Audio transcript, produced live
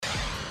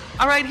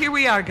All right, here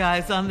we are,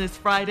 guys, on this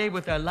Friday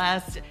with our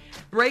last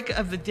break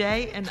of the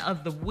day and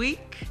of the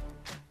week.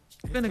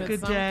 It's been a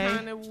good day.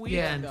 Kind of week,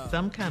 and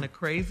some kind of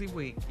crazy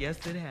week. Yes,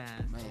 it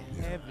has. Man,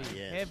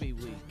 heavy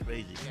week.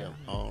 Crazy stuff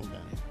all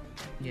done.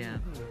 Yeah.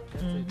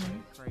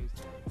 That's crazy.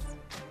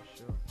 For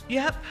sure.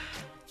 Yep.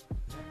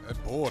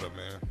 That border,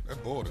 man.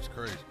 That border's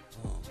crazy.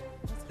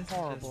 It's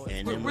horrible. just-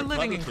 And we're, then we're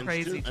living in Republicans,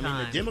 crazy too. times. I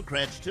mean, the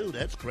Democrats, too,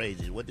 that's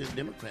crazy. What the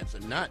Democrats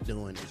are not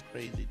doing is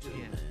crazy, too,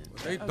 Yeah. man.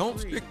 They don't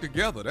stick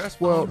together. That's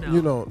Well, no.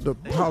 you know, the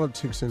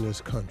politics in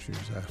this country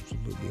is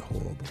absolutely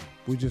horrible.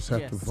 We just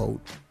have to Yes.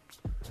 vote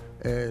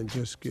and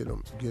just get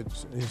them.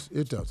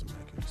 It doesn't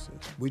make any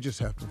sense. We just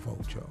have to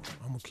vote, y'all.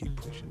 I'm going to keep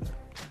pushing that.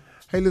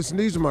 Hey, listen,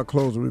 these are my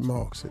closing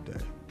remarks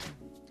today.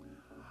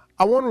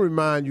 I want to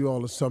remind you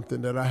all of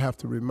something that I have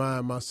to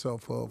remind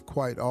myself of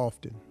quite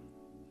often.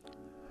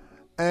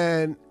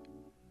 And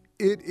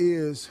it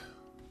is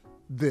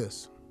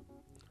this.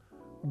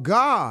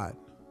 God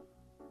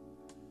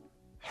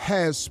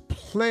has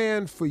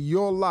planned for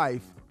your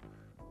life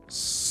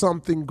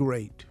something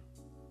great.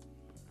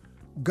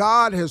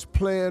 God has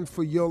planned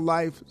for your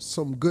life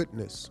some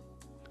goodness.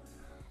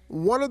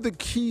 One of the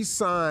key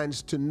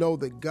signs to know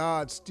that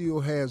God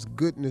still has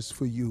goodness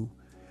for you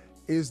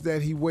is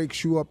that he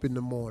wakes you up in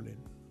the morning.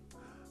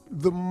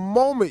 The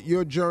moment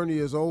your journey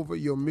is over,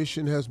 your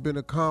mission has been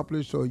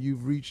accomplished, or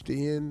you've reached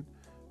the end,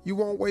 you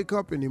won't wake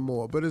up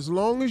anymore. But as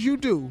long as you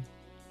do,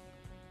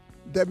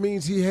 that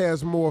means he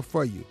has more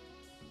for you.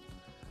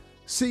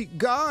 See,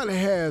 God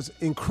has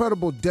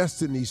incredible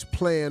destinies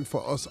planned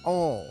for us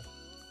all.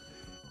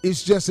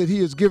 It's just that he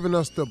has given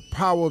us the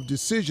power of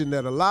decision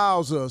that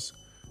allows us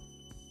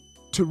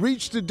to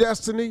reach the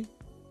destiny,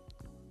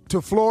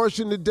 to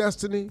flourish in the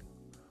destiny,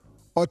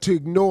 or to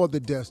ignore the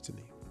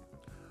destiny.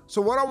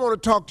 So what I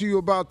want to talk to you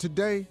about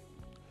today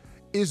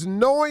is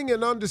knowing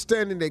and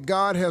understanding that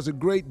God has a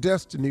great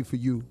destiny for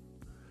you.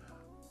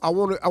 I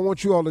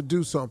want you all to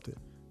do something.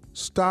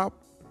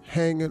 Stop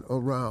hanging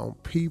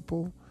around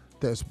people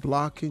that's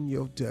blocking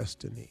your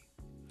destiny.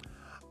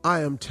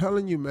 I am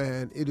telling you,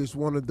 man, it is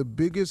one of the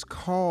biggest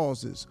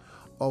causes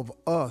of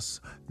us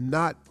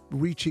not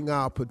reaching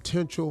our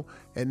potential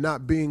and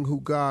not being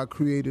who God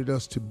created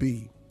us to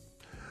be.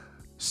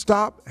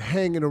 Stop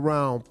hanging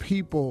around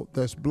people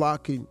that's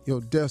blocking your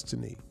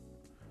destiny.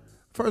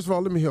 First of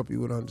all, let me help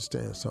you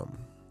understand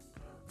something.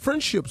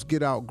 Friendships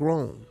get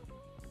outgrown.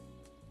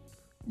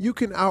 You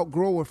can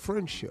outgrow a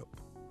friendship.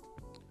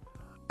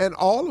 And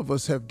all of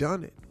us have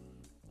done it.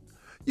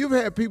 You've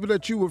had people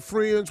that you were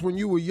friends when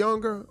you were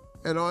younger,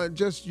 and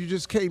you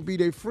just can't be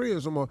their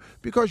friends no more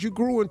because you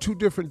grew in two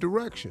different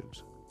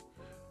directions.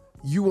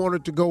 You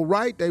wanted to go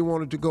right, they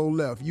wanted to go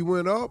left. You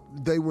went up,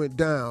 they went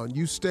down.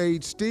 You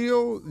stayed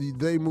still,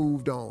 they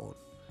moved on.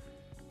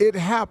 It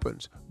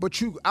happens, but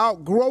you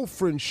outgrow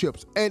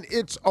friendships, and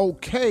it's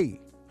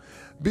okay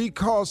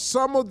because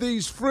some of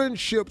these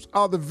friendships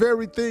are the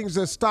very things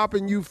that's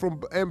stopping you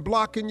from and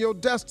blocking your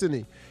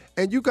destiny,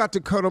 and you got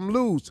to cut them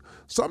loose.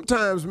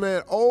 Sometimes,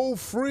 man, old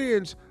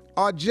friends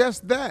are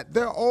just that.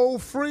 They're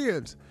old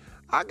friends.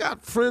 I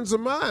got friends of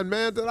mine,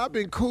 man, that I've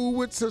been cool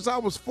with since I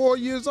was 4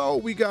 years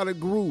old. We got a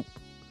group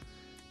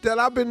that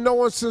I've been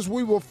knowing since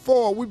we were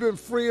 4. We've been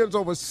friends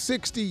over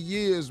 60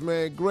 years,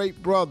 man.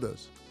 Great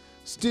brothers.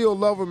 Still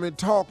love them and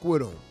talk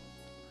with them.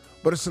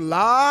 But it's a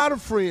lot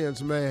of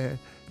friends, man,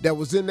 that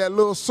was in that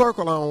little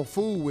circle I don't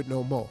fool with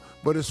no more.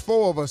 But it's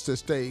 4 of us that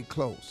stayed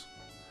close.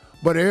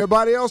 But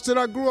everybody else that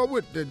I grew up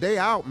with, they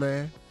out,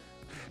 man.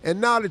 And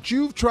now that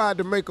you've tried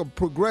to make a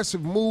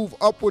progressive move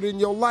upward in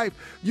your life,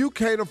 you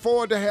can't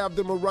afford to have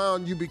them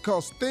around you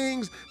because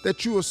things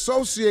that you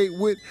associate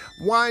with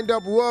wind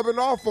up rubbing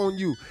off on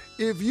you.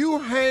 If you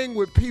hang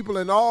with people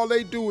and all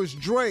they do is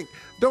drink,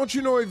 don't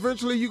you know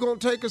eventually you're going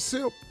to take a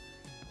sip?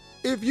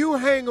 If you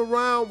hang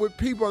around with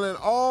people and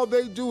all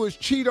they do is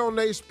cheat on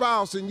their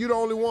spouse and you the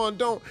only one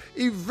don't,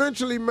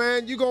 eventually,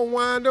 man, you're going to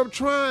wind up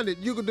trying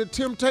it. The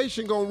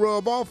temptation going to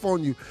rub off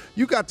on you.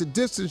 You got to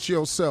distance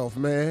yourself,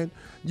 man.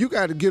 You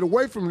got to get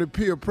away from the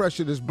peer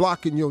pressure that's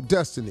blocking your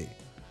destiny.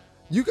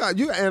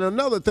 And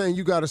another thing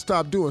you got to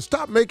stop doing,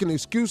 stop making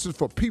excuses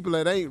for people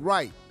that ain't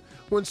right.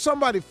 When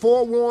somebody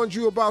forewarns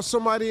you about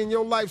somebody in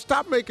your life,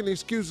 stop making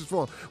excuses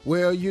for them.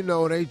 Well, you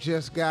know, they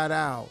just got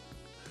out.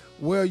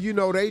 Well, you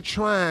know, they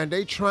trying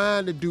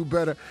to do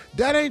better.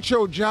 That ain't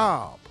your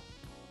job.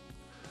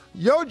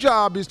 Your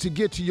job is to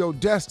get to your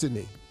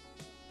destiny.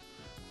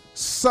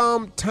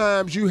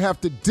 Sometimes you have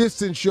to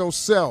distance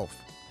yourself.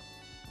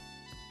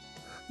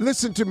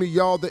 Listen to me,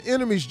 y'all. The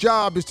enemy's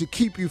job is to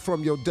keep you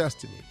from your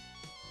destiny.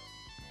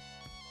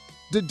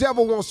 The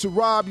devil wants to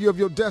rob you of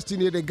your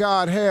destiny that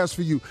God has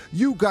for you.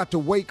 You got to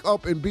wake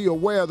up and be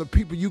aware of the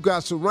people you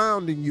got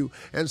surrounding you.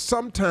 And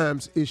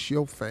sometimes it's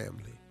your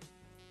family.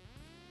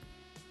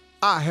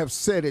 I have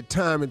said it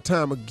time and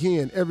time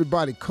again.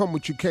 Everybody come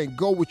with you, can't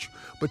go with you.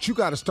 But you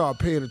got to start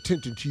paying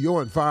attention to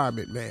your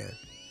environment, man.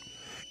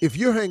 If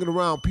you're hanging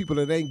around people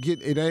that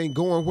ain't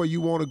going where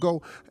you want to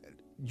go,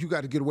 you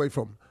got to get away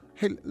from them.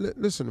 Hey,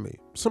 listen to me.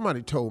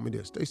 Somebody told me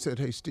this. They said,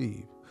 hey,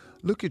 Steve,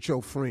 look at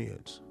your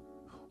friends.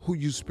 who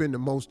you spend the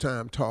most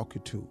time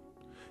talking to.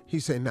 He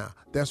said, now,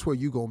 that's where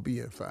you're going to be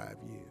in 5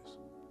 years.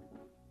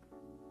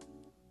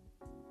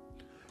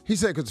 He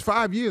said, because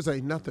 5 years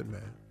ain't nothing,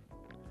 man.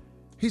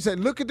 He said,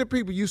 look at the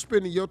people you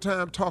spending your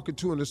time talking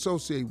to and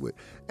associate with,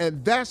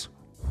 and that's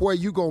where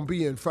you're going to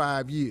be in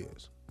 5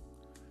 years.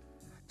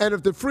 And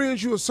if the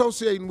friends you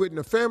associating with and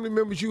the family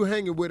members you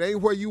hanging with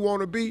ain't where you want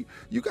to be,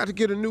 you got to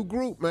get a new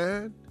group,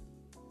 man.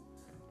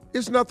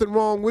 It's nothing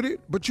wrong with it,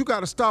 but you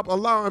got to stop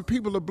allowing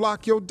people to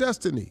block your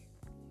destiny.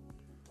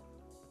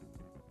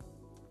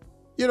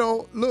 You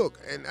know, look,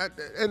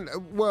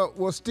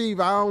 well,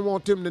 Steve, I don't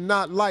want them to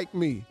not like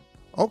me.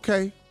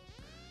 Okay.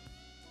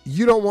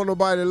 You don't want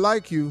nobody to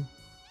like you,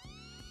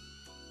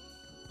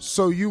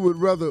 so you would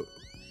rather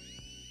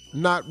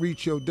not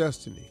reach your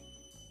destiny.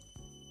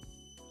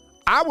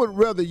 I would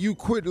rather you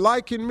quit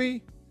liking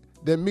me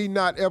than me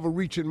not ever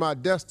reaching my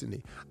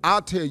destiny.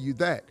 I'll tell you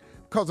that.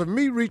 Because if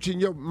me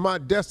reaching my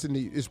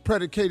destiny is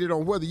predicated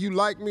on whether you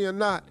like me or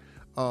not,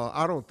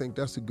 I don't think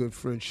that's a good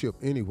friendship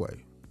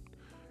anyway.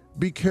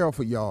 Be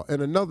careful, y'all.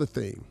 And another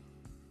thing,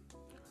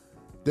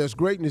 there's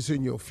greatness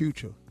in your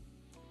future.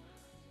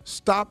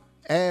 Stop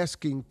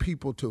asking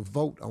people to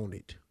vote on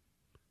it.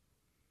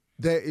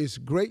 There is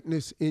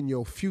greatness in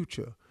your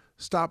future.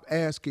 Stop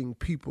asking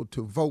people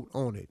to vote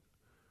on it.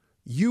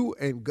 You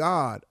and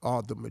God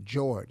are the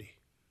majority.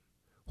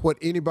 What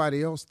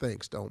anybody else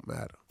thinks don't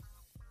matter.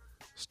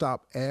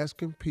 Stop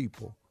asking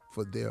people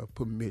for their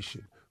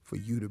permission for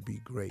you to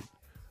be great.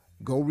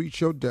 Go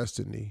reach your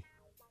destiny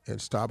and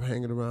stop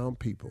hanging around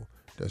people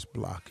that's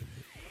blocking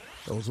it.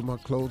 Those are my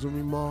closing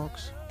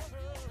remarks.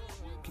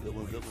 Get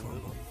away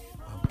from them.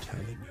 I'm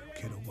telling you,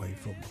 get away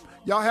from them.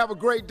 Y'all have a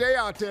great day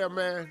out there,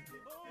 man.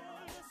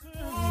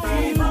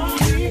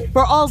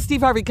 For all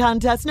Steve Harvey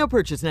contests, no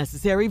purchase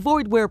necessary,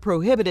 void where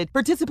prohibited.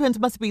 Participants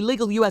must be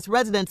legal U.S.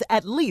 residents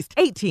at least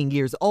 18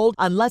 years old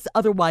unless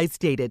otherwise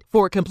stated.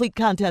 For complete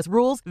contest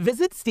rules,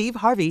 visit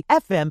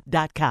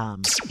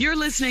SteveHarveyFM.com. You're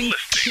listening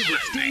to the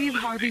Steve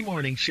Harvey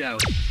Morning Show.